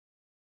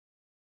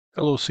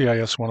Hello,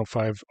 CIS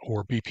 105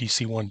 or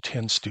BPC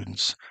 110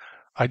 students.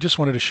 I just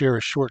wanted to share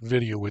a short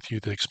video with you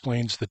that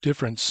explains the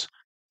difference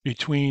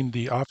between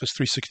the Office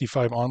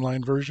 365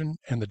 online version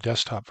and the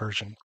desktop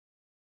version.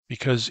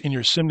 Because in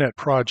your SimNet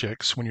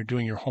projects, when you're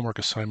doing your homework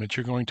assignments,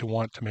 you're going to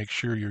want to make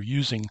sure you're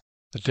using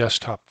the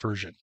desktop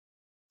version.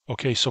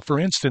 Okay, so for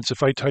instance,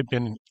 if I type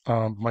in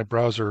my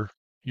browser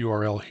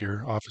URL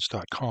here,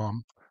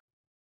 office.com,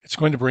 it's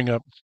going to bring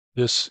up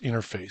this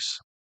interface.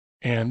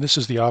 And this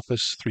is the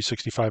Office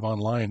 365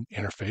 online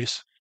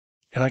interface.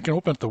 And I can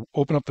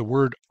open up the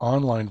Word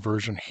online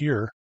version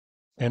here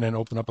and then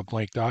open up a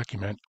blank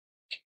document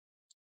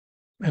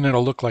and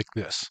it'll look like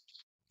this.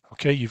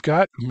 Okay, you've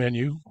got a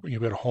menu,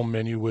 you've got a home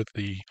menu with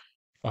the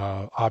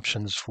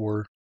options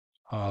for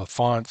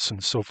fonts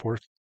and so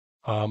forth,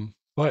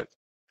 but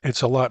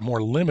it's a lot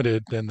more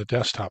limited than the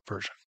desktop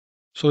version.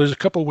 So there's a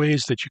couple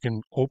ways that you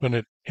can open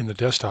it in the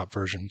desktop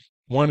version.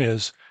 One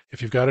is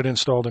if you've got it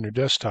installed on your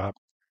desktop,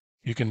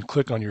 you can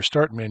click on your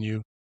Start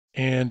menu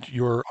and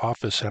your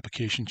Office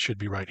application should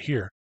be right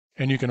here.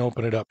 And you can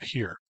open it up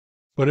here.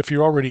 But if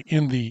you're already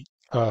in the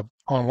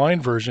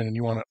online version and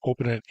you want to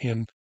open it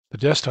in the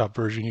desktop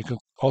version, you can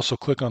also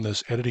click on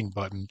this editing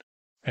button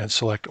and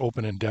select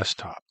Open in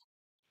Desktop.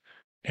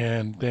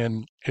 And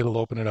then it'll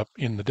open it up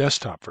in the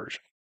desktop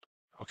version.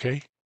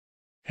 Okay?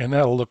 And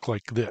that'll look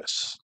like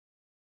this.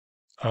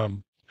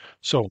 Um,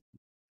 so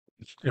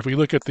if we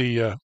look at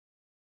the,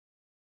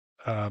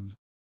 um,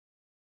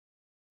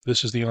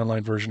 this is the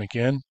online version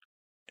again,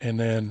 and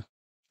then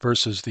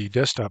versus the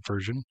desktop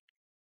version.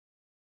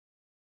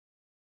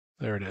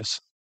 There it is.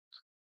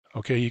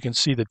 Okay, you can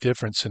see the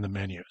difference in the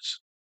menus.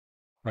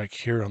 Right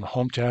here on the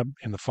Home tab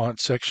in the font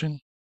section,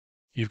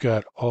 you've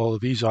got all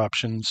of these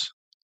options,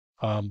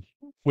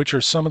 which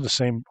are some of the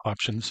same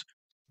options,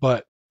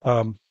 but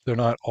they're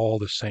not all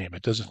the same.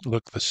 It doesn't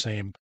look the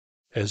same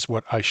as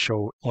what I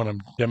show when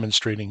I'm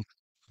demonstrating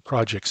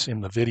projects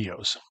in the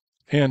videos.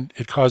 And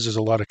it causes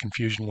a lot of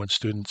confusion when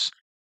students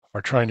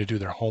are trying to do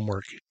their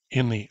homework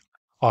in the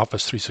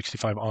Office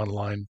 365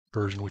 online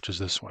version, which is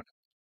this one.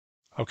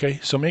 Okay,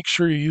 so make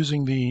sure you're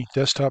using the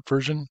desktop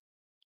version.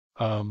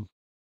 Um,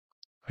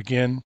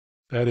 again,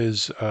 that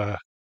is,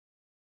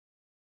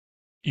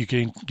 you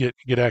can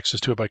get access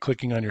to it by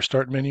clicking on your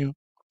Start menu.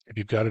 If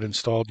you've got it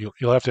installed,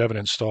 you'll have to have it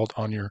installed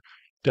on your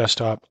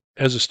desktop.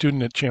 As a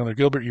student at Chandler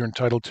Gilbert, you're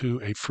entitled to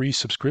a free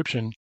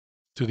subscription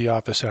to the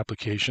Office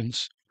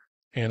applications,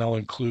 and I'll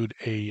include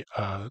a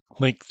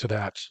link to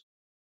that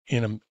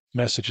in a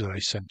message that I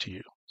send to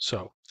you.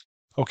 So,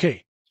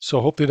 okay,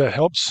 so hopefully that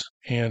helps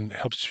and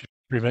helps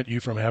prevent you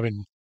from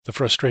having the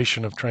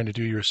frustration of trying to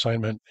do your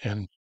assignment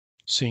and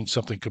seeing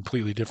something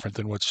completely different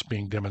than what's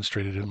being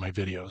demonstrated in my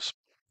videos.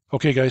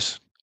 Okay, guys,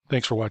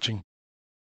 thanks for watching.